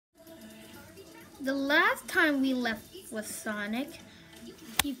The last time we left with Sonic,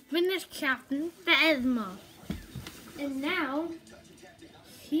 he finished Captain Phasma. And now,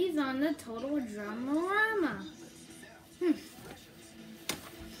 he's on the Total Dramarama.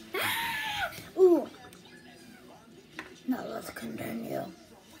 Ooh. Now let's continue.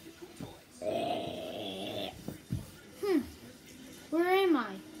 Where am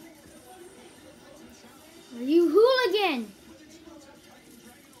I? Are you hooligan?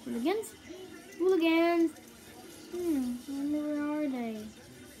 Hooligans? Hooligans. Where are they?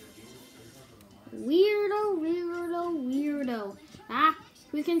 Weirdo. Ah,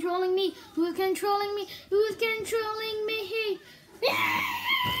 who's controlling me? Who's controlling me? Who's controlling me?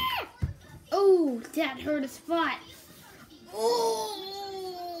 Oh, that hurt a spot. Oh.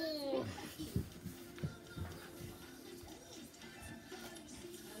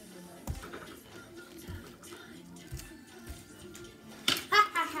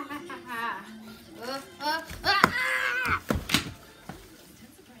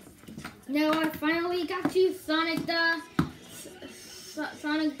 Now I finally got you, Sonic the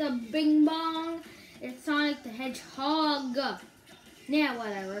Bing Bong. It's Sonic the Hedgehog. Now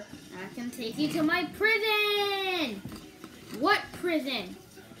whatever, I can take you to my prison. What prison?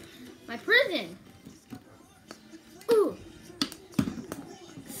 My prison. Ooh.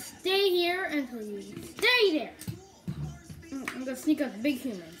 Stay here until you stay there. I'm gonna sneak up big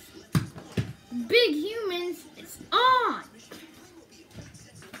humans. Big humans, it's on.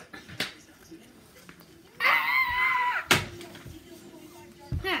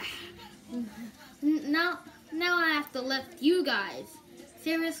 Now I have to lift you guys.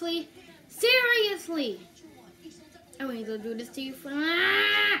 Seriously? I'm gonna go do this to you.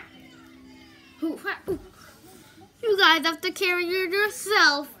 You guys have to carry it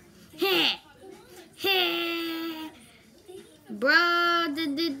yourself. Bruh.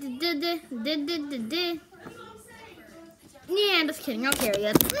 Yeah, just kidding. I'll carry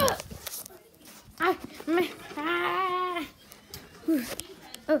it.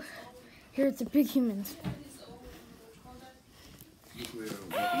 Oh, here's the big humans.